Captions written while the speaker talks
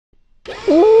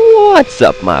What's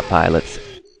up, my pilots?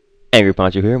 Angry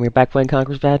Poncho here, and we're back playing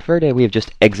Conker's Bad Fur Day. We have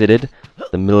just exited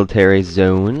the military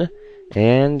zone,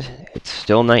 and it's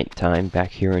still nighttime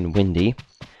back here in Windy,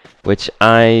 which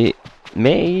I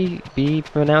may be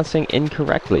pronouncing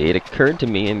incorrectly. It occurred to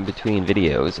me in between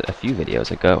videos, a few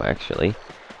videos ago actually,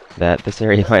 that this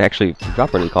area might actually be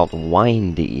properly called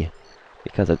Windy,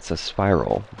 because it's a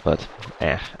spiral, but,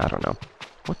 I don't know.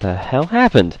 What the hell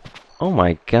happened? Oh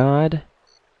my god.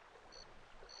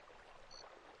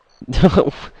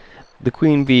 The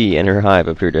queen bee and her hive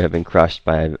appear to have been crushed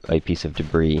by a piece of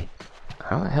debris.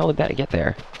 How the hell did that get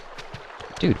there?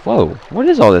 Dude, whoa, what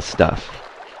is all this stuff?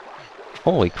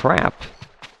 Holy crap.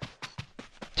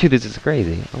 Dude, this is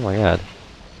crazy. Oh my god.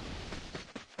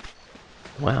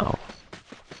 Wow.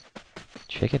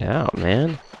 Check it out,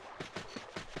 man.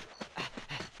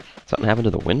 Something happened to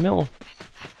the windmill?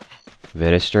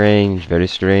 Very strange, very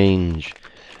strange.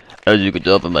 As you can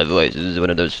tell from my voice, this is one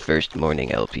of those first morning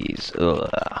LPs.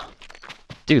 Ugh.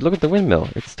 Dude, look at the windmill.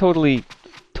 It's totally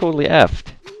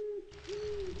effed.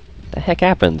 The heck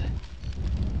happened?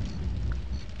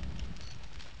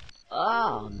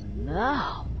 Oh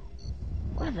no!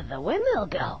 Where did the windmill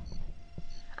go?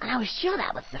 And I was sure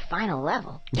that was the final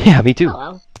level. Yeah, me too. Oh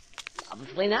well,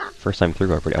 obviously not. First time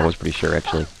through, I was pretty sure,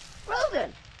 actually.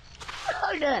 Rogan!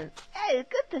 Rogan! Hey, it's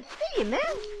good to see you, man.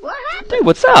 What happened? Dude,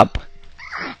 what's up?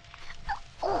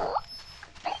 Oh,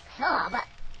 bit sore, but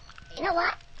you know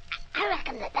what? I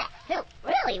reckon that suit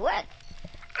really works.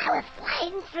 I was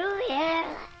flying through the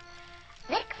air.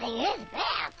 Next thing is,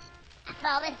 bam! I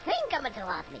saw this thing coming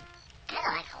towards me. Kind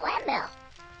of like a windmill.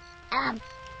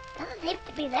 Doesn't seem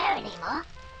to be there anymore.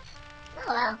 Oh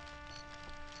well.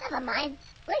 Never mind.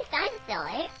 At least I'm still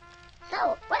here.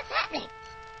 So, what's happening?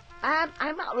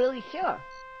 I'm not really sure.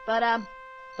 But,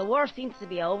 the war seems to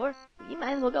be over. You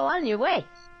might as well go on your way.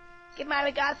 Give my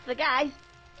regards to the guys.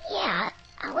 Yeah,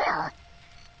 I will.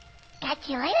 Catch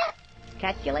you later?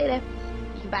 Catch you later.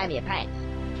 You can buy me a pint.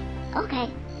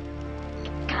 Okay.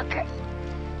 Conker,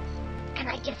 can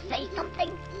I just say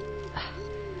something?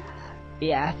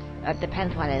 Yeah, it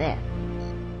depends what it is.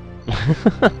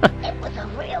 It was a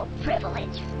real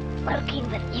privilege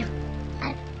working with you.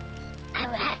 And I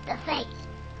would have to say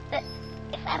that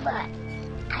if ever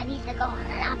I need to go on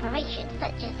an operation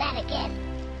such as that again,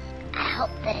 I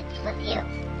hope that it's with you.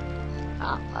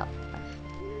 Oh, well,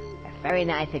 that's very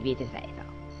nice of you to say so.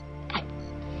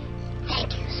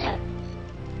 Thank you, sir.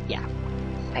 Yeah,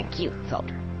 thank you,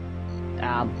 soldier.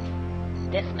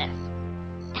 Dismissed.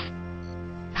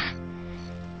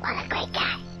 What a great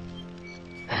guy.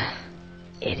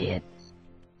 Idiot.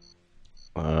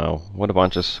 Wow, what a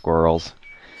bunch of squirrels.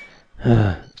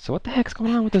 So what the heck's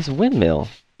going on with this windmill?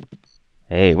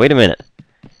 Hey, wait a minute.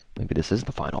 Maybe this is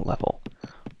the final level.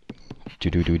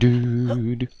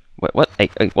 Do-do-do-do. What? Hey,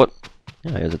 what?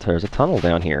 Yeah, there's a tunnel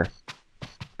down here.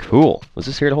 Cool. Was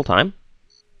this here the whole time?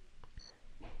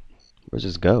 Where's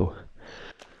this go?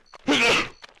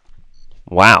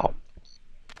 Wow.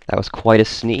 That was quite a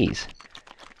sneeze.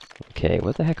 Okay,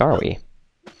 what the heck are we?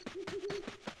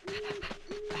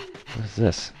 What is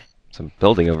this? Some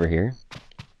building over here.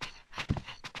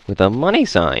 With a money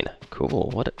sign.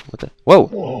 Cool. What the? Whoa!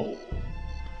 Whoa.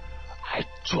 I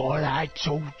thought I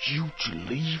told you to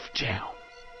leave town.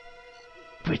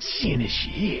 But seeing as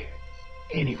you're here,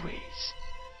 anyways,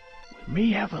 we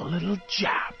may have a little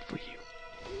job for you.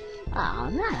 Oh,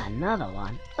 not another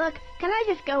one. Look, can I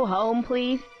just go home,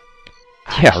 please?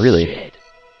 Yeah, really. I said,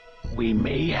 we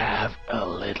may have a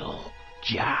little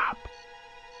job.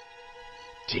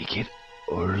 Take it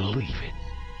or leave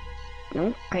it.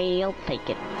 Okay, I'll take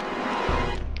it.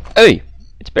 Hey!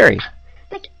 It's Barry.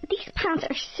 Like, these pants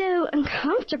are so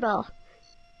uncomfortable.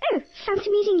 Oh, fancy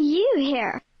meeting you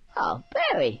here. Oh,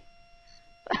 Barry.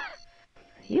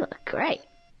 You look great.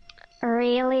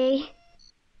 Really?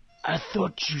 I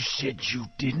thought you said you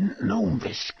didn't know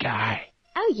this guy.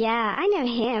 Oh yeah, I know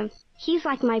him. He's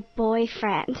like my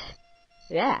boyfriend.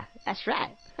 Yeah, that's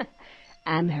right.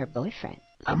 I'm her boyfriend.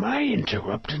 Am I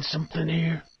interrupting something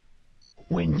here?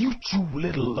 When you two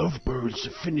little lovebirds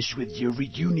are finished with your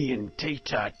reunion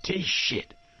tete-a-tete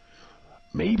shit,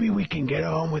 maybe we can get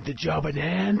on with the job at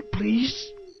hand,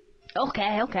 please?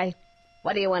 Okay.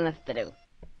 What do you want us to do?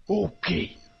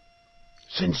 Okay.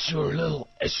 Since your little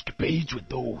escapades with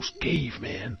those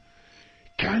cavemen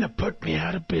kinda put me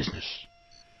out of business,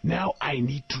 now I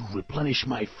need to replenish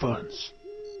my funds.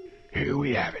 Here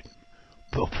we have it.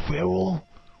 The Feral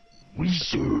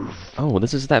Reserve. Oh,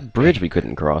 this is that bridge we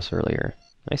couldn't cross earlier.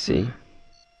 I see.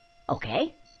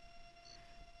 Okay.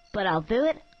 But I'll do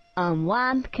it on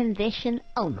one condition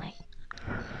only.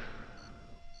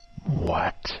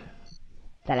 What?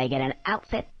 that I get an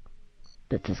outfit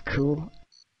that's as cool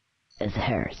as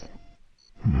hers.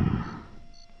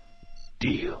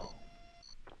 Deal.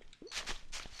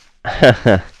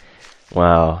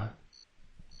 Wow.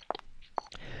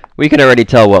 We can already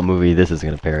tell what movie this is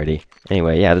going to parody.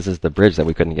 Anyway, yeah, this is the bridge that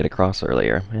we couldn't get across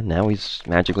earlier. And now he's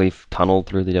magically tunneled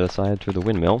through the other side, through the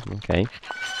windmill. Okay.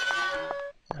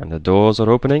 And the doors are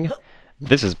opening.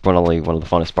 This is probably one of the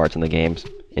funnest parts in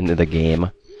the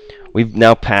game. We've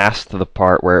now passed to the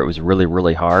part where it was really,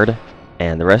 really hard.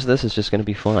 And the rest of this is just going to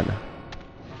be fun.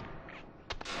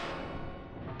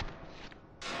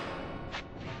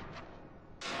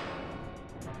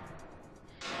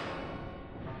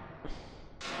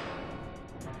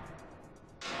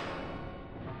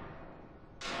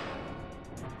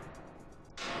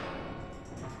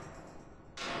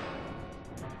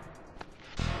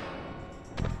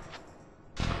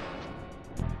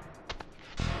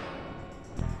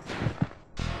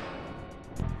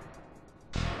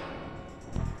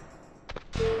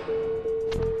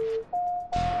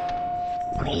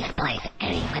 Please place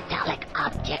any metallic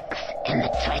objects in the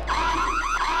tray.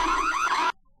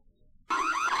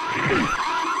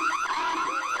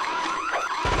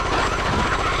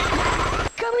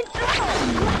 Coming through!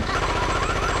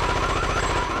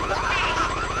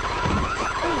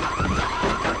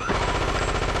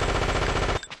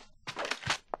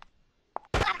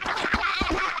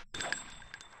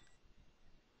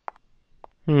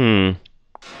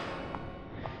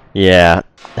 Yeah.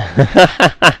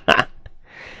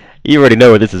 You already know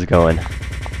where this is going.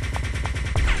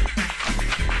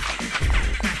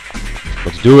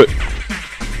 Let's do it.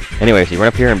 Anyway, so you run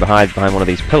up here and behind one of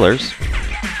these pillars.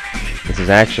 This is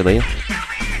actually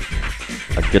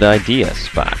a good idea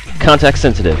spot. Contact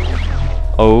sensitive.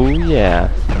 Oh yeah.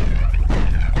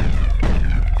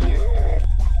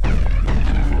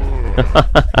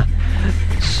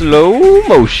 Slow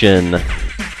motion.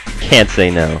 Can't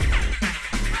say no.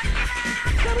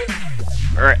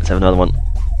 Alright, let's have another one.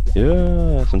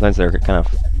 Yeah, sometimes they're kind of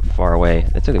far away.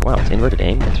 That's really, wow, it's inverted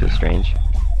aim? That's really strange.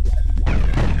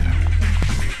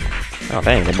 Oh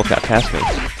dang, they both got past me.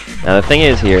 Now the thing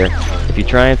is here, if you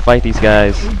try and fight these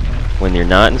guys when you're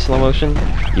not in slow motion,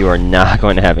 you are not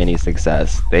going to have any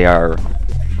success. They are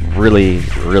really,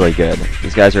 really good.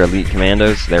 These guys are elite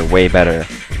commandos, they're way better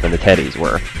than the Teddies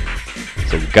were.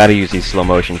 So you've got to use these slow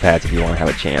motion pads if you want to have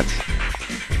a chance.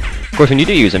 Of course, when you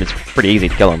do use them, it's pretty easy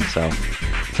to kill them, so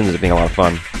it ends up being a lot of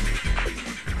fun.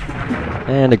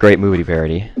 And a great movie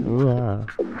parody. Ooh-ah.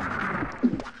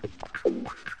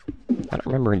 I don't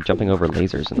remember jumping over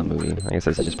lasers in the movie. I guess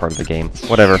this is just part of the game.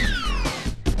 Whatever.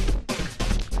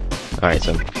 Alright,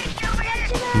 so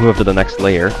move to the next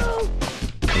layer.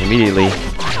 And immediately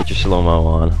get your slow-mo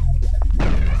on.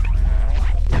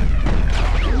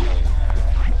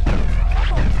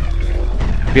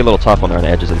 Be a little tough when they're on the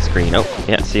edges of the screen. Oh,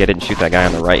 yeah, see, I didn't shoot that guy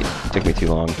on the right. It took me too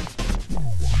long.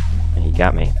 And he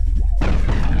got me.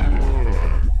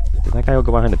 Did that guy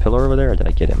go behind the pillar over there, or did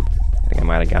I get him? I think I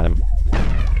might have got him.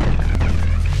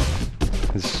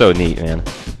 This is so neat, man.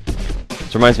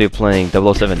 This reminds me of playing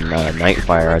 007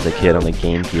 Nightfire as a kid on the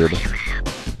GameCube.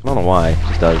 I don't know why, it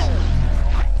just does.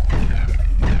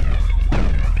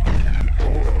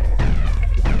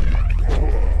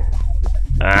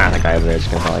 Ah, that guy over there is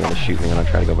probably gonna shoot me when I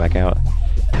try to go back out.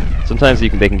 Sometimes they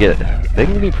can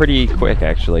be pretty quick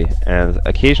actually, and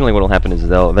occasionally what'll happen is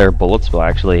their bullets will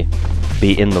actually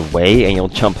be in the way and you'll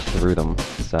jump through them.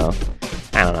 So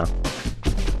I don't know.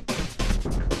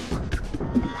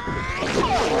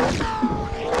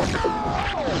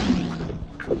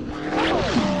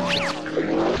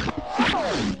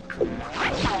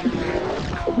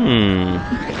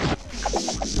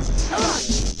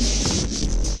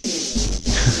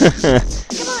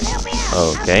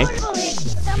 Okay.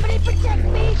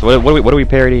 So what are we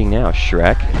parodying now?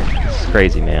 Shrek? This is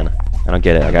crazy, man. I don't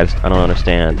get it. I don't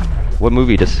understand. What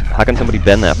movie how can somebody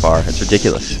bend that far? It's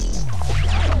ridiculous.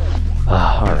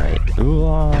 Alright.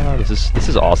 This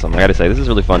is awesome. I gotta say, this is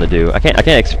really fun to do. I can't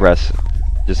express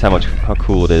just how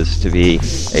cool it is to be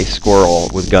a squirrel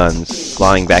with guns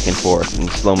flying back and forth in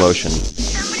slow motion,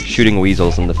 shooting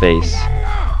weasels in the face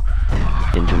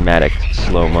in dramatic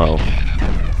slow-mo.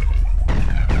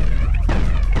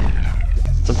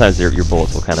 Sometimes your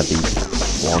bullets will kind of be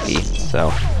wonky,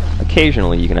 so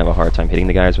occasionally you can have a hard time hitting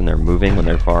the guys when they're moving, when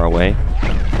they're far away.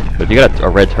 But if you got a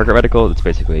red target reticle, it's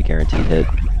basically a guaranteed hit.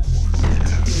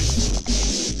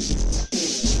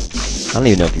 I don't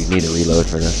even know if you need a reload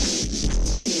for this.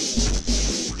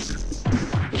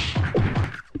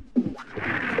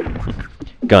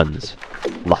 Guns.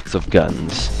 Lots of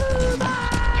guns.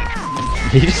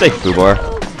 Did you just say foobar?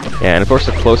 Yeah, and of course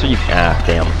the closer you... Ah,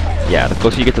 damn. yeah, the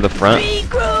closer you get to the front,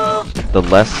 the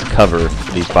less cover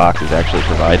these boxes actually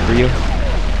provide for you.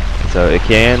 So it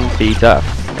can be tough.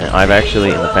 And I've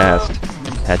actually, in the past,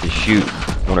 had to shoot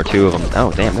one or two of them.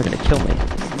 Oh, damn, they're gonna kill me.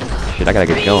 Shit, I gotta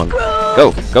get going.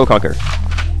 Go! Go, Conker!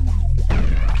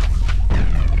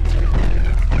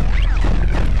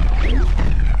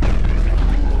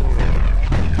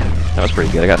 That was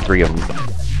pretty good. I got 3 of them.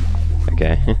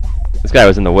 Okay. This guy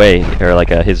was in the way, or like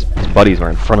his buddies were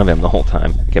in front of him the whole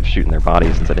time. He kept shooting their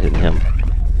bodies instead of hitting him.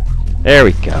 There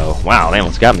we go. Wow, they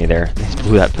almost got me there. They just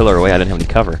blew that pillar away. I didn't have any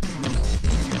cover.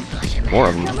 More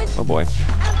of them. Oh boy.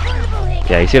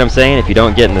 Yeah, you see what I'm saying? If you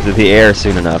don't get into the air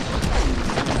soon enough.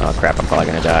 Oh crap, I'm probably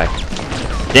gonna die.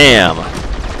 Damn!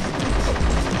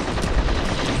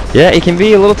 Yeah, it can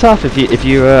be a little tough if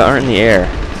you aren't in the air.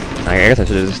 I guess I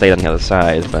should have just stayed on the other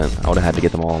side, but I would have had to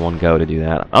get them all in one go to do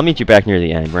that. I'll meet you back near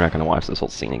the end. We're not gonna watch this whole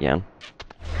scene again.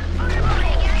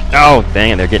 Oh,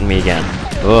 dang it, they're getting me again.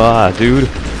 Ugh, dude.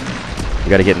 You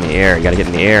gotta get in the air. You gotta get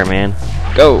in the air, man.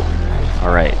 Go!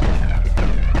 Alright.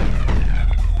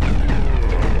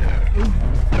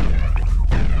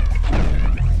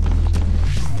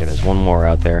 Okay, there's one more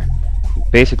out there.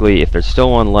 Basically, if there's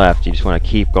still one left, you just want to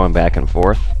keep going back and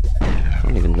forth. I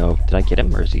don't even know. Did I get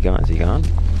him, or is he gone? Is he gone?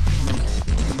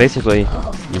 But basically,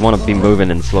 you want to be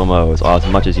moving in slow-mo as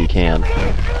much as you can.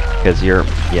 Because you're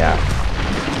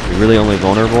really only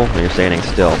vulnerable when you're standing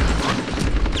still.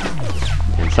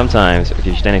 And sometimes, if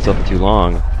you're standing still for too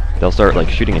long, they'll start like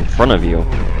shooting in front of you.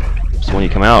 So when you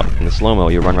come out in the slow-mo,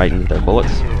 you run right into their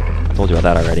bullets. I told you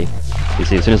about that already. You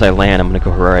see, as soon as I land, I'm going to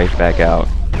go right back out.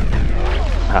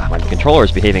 Ah, my controller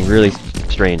is behaving really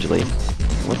strangely.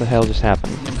 What the hell just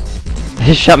happened? It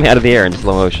just shot me out of the air in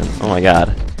slow motion. Oh my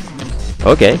god.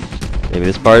 Okay. Maybe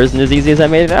this part isn't as easy as I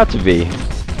made it out to be.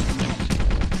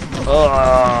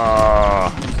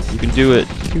 You can do it.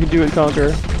 You can do it,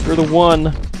 Conker. You're the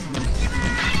one.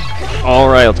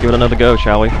 Alright, let's give it another go,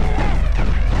 shall we?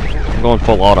 I'm going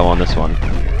full auto on this one.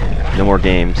 No more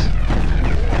games.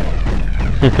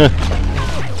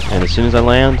 And as soon as I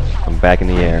land, I'm back in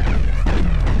the air.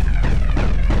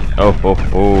 Oh, oh,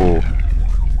 oh.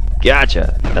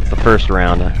 Gotcha! That's the first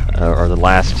round, or the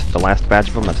last batch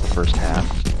of them, that's the first half.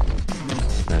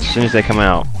 And as soon as they come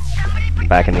out, I'm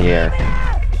back in the air.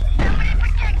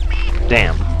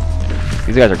 Damn.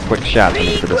 These guys are quick shots when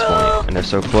they get to this point, and they're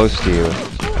so close to you,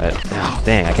 but, oh,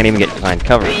 dang, I can't even find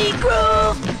cover.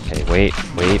 Okay, wait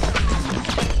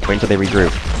until they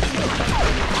regroup.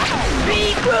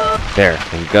 There,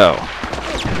 and go.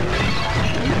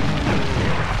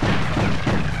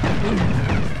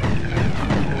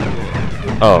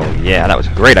 Oh, yeah, that was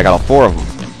great. I got all 4 of them.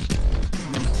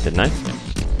 Didn't I?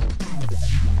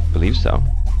 Believe so.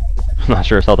 I'm not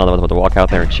sure if I was about to walk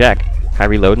out there and check. Can I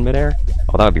reload in midair?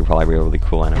 Oh, that would be probably a really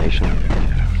cool animation.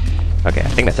 Okay, I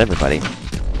think that's everybody.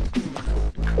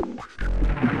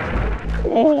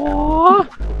 Aww.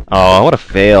 Oh, what a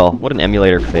fail. What an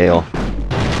emulator fail.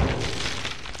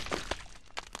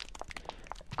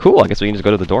 Cool, I guess we can just go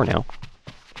to the door now.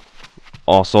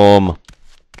 Awesome.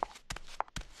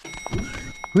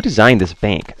 Who designed this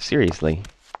bank? Seriously.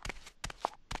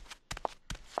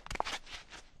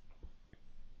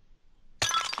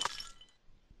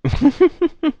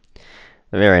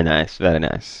 Very nice, very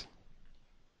nice.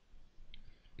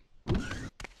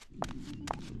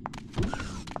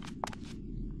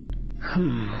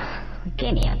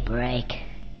 Give me a break.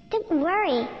 Don't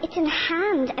worry, it's in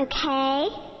hand, okay?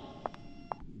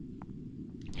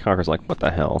 Conker's like, what the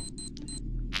hell?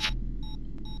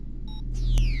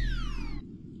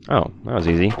 Oh, that was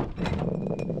easy.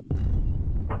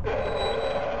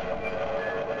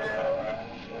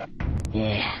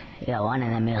 Yeah, you're one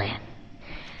in a million.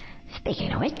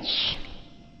 Speaking of which...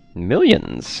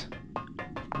 Millions?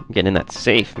 I'm getting in that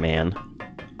safe, man.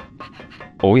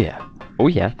 Oh yeah. Oh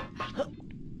yeah.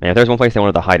 Man, if there's one place they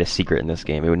wanted to hide a secret in this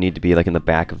game, it would need to be like in the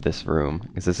back of this room.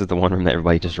 Because this is the one room that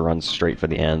everybody just runs straight for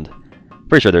the end.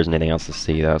 Pretty sure there's anything else to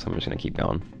see though, so I'm just gonna keep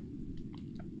going.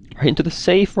 Right into the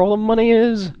safe where all the money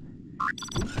is!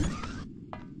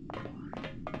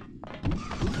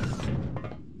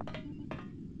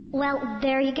 Well,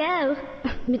 there you go.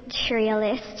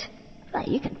 Materialist. Well,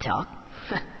 you can talk.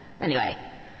 Anyway.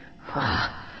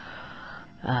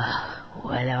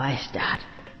 Where do I start?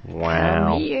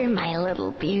 Wow. Come here, my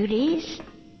little beauties.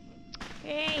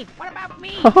 Hey, what about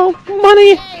me? Oh,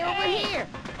 money! Hey, over here!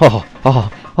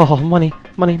 Oh, money,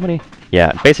 money, money.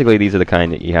 Yeah, basically these are the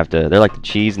kind that you have to... They're like the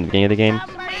cheese in the beginning of the game.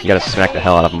 You gotta smack the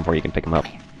hell out of them before you can pick them up.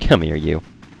 Come here, you.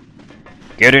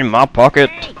 Get in my pocket!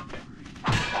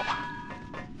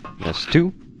 There's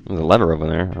 2. There's a lever over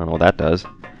there. I don't know what that does.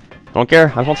 I don't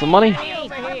care. I want some money. Hey,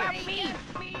 what about me?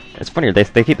 It's funny, they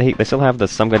still have the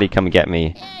somebody come get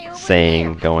me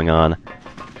saying going on,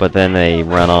 but then they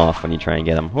run off when you try and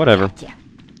get them. Whatever.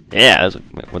 Yeah,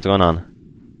 what's going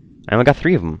on? I only got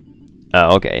 3 of them.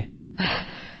 Oh, okay.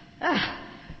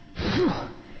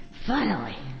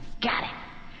 Finally, got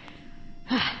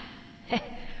it.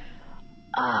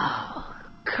 Oh,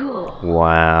 cool.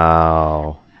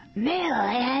 Wow.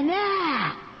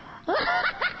 Millionaire.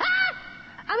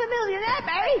 I'm a millionaire,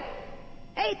 Barry.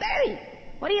 Hey, Barry,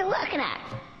 what are you looking at?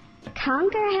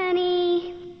 Conker,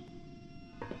 honey.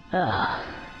 Oh,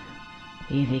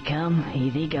 easy come,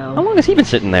 easy go. How long has he been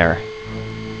sitting there?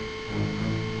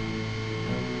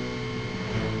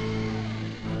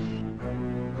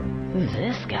 Who's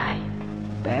this guy?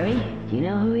 Barry, do you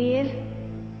know who he is?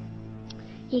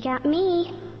 You got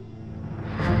me.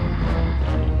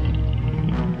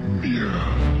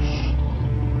 Yes,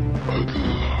 at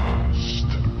last,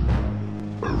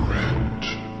 a red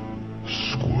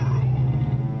squirrel.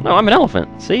 No, I'm an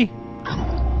elephant. See?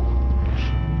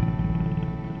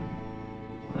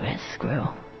 Red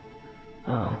Squirrel.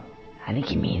 Oh, I think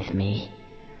he means me.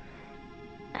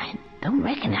 I don't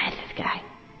recognize this guy.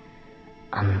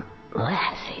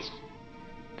 Unless he's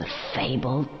the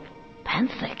fabled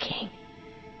Panther King.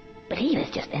 But he was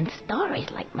just in stories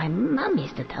like my mom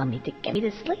used to tell me to get me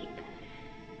to sleep.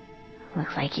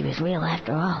 Looks like he was real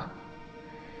after all.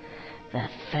 The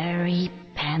Fairy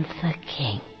Panther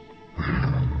King.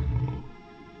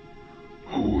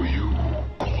 Who are you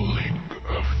calling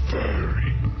a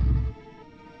fairy?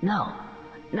 No,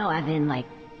 as in like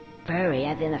fairy,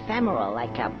 as in ephemeral,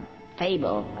 like a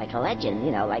fable, like a legend,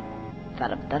 you know, like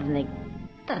sort of doesn't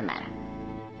matter.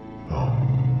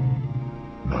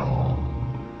 No,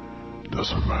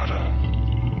 doesn't matter.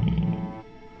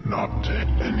 Not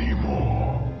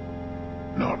anymore.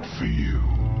 Not for you.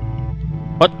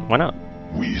 What? Why not?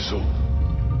 Weasel.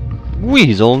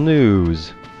 Weasel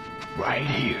news. Right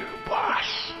here,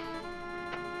 boss.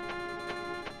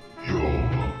 Your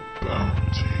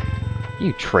bounty.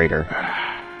 You traitor.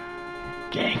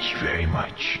 Thank you very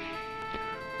much.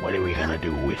 What are we gonna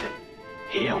do with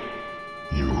him?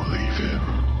 You leave him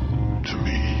to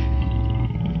me.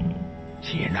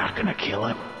 So you're not gonna kill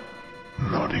him?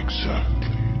 Not exactly.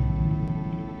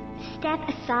 Step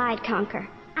aside, Conker.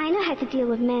 I know how to deal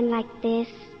with men like this.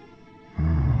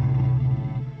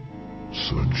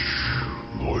 Such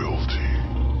loyalty.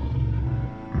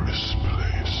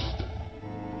 Misplaced.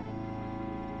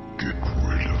 Get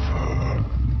rid of her.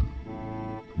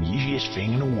 Easiest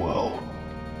thing in the world.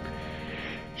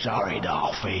 Sorry,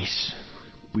 dollface.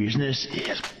 Business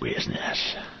is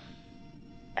business.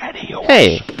 Adios.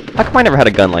 Hey, how come I never had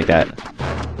a gun like that?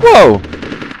 Whoa!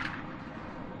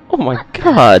 Oh my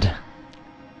god!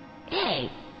 Hey,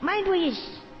 mind where you...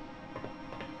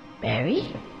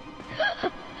 Barry?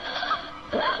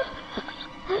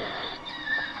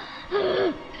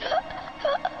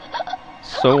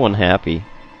 So unhappy.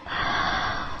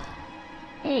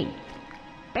 Hey,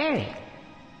 Barry.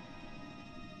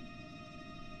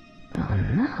 Oh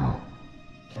no.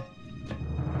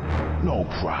 No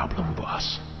problem,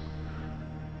 boss.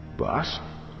 Boss,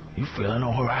 you feeling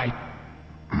all right?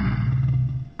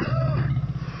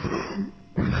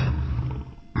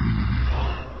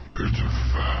 Bit of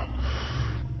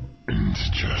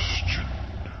indigestion.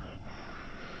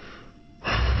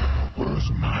 Where's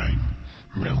my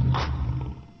milk,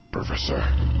 Professor?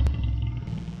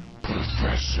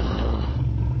 Professor.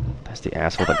 That's the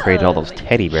asshole that created all those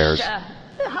teddy bears.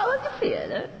 How is it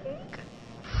feel?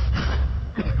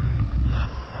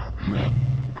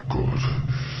 Good.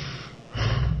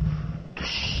 The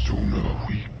sooner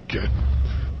we get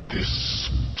this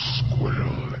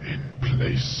squirrel in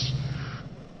place,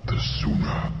 the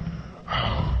sooner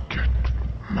I'll get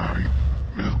my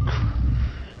milk.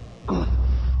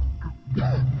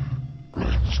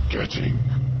 It's getting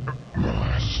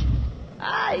worse.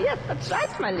 Ah, yes, that's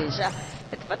right, my Lisha.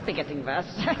 It would be getting worse.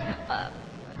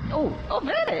 Oh,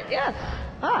 really? Yes.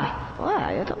 Ah,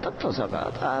 well, you don't look so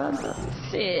good.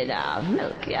 Let's see now.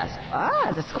 Milk, yes.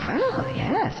 Ah, the squirrel,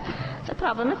 yes. The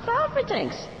problem is solved,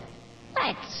 methinks.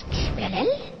 That's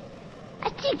Squirrel. I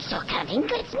think so coming.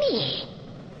 It's me.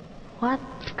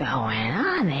 What's going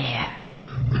on here?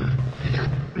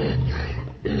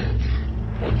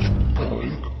 What's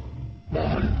going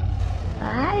on?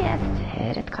 Ah, yes,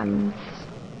 here it comes.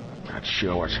 Not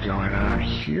sure what's going on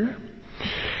here,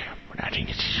 but I think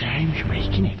it's time to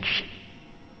make an exit.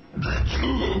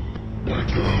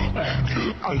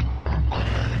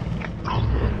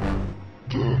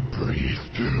 Breathe.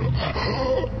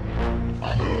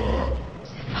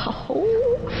 Oh,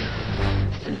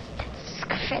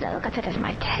 Squirrel got it as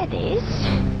my teddies.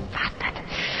 But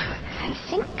I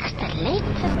think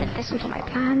listen to my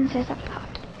plans is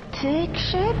about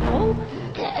fiction. Oh,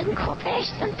 the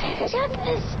incorporation period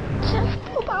is just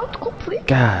about complete.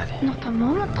 God. Not a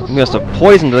moment to You must solve. have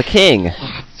poisoned the king.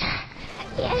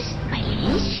 Yes, my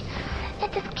liege.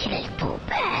 Let us kill two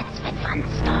birds with one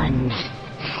stone.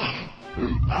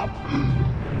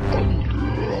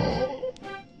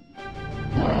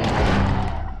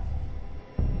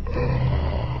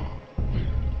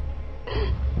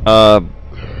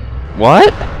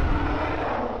 What?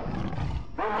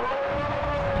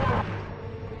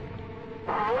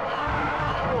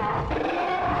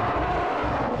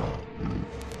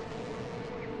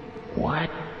 What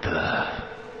the?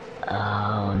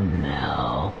 Oh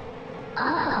no.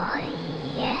 Oh,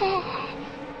 yes.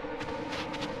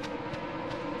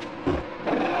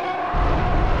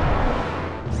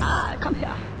 Ah, come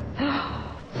here.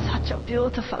 Such a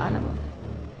beautiful animal.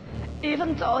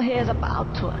 Even though he is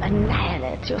about to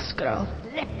annihilate you, Squirrel,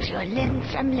 rip you limb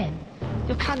from limb,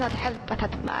 you cannot help but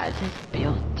admire his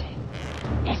beauty,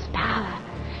 his power,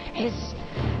 his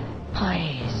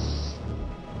poise.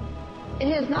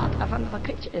 He is not a wonderful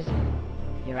creature, is he?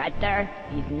 You're right there.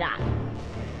 He's not.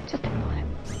 Just ignore him.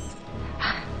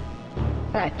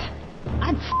 Right.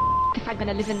 I'm if I'm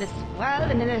gonna live in this world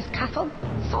and in this castle.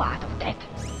 So out of date.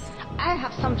 I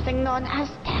have something known as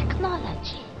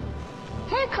technology.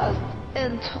 Take us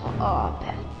into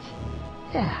orbit.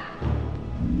 Yeah.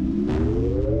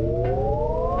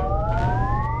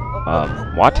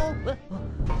 What?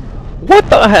 What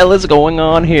the hell is going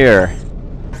on here?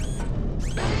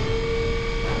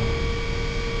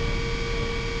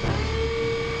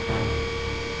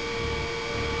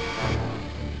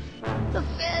 To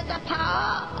feel the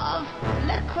power of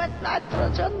liquid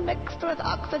nitrogen mixed with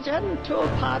oxygen, 2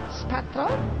 parts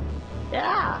petrol.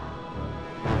 Yeah.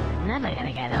 Never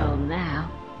gonna get home now.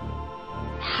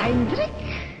 Heinrich?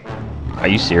 Are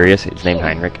you serious? It's named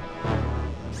Heinrich.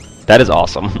 That is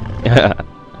awesome.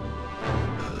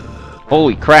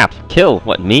 Holy crap. Kill.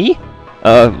 What, me?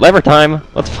 Lever time.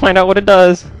 Let's find out what it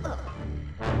does.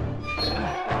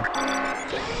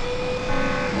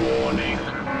 Warning.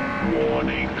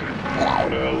 Warning.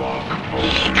 Airlock.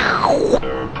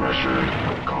 Air pressure.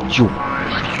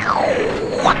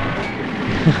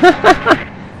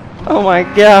 Oh my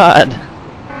god.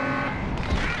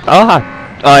 Ah.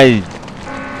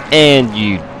 And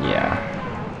you. Yeah.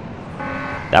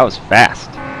 That was fast.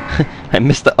 I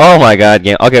missed the. Oh my god,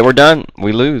 game. Okay, we're done.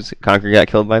 We lose. Conker got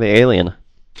killed by the alien.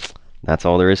 That's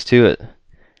all there is to it.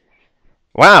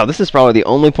 Wow, this is probably the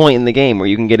only point in the game where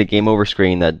you can get a game over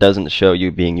screen that doesn't show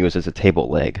you being used as a table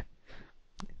leg.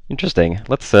 Interesting.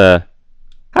 Let's have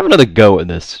another go at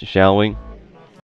this, shall we?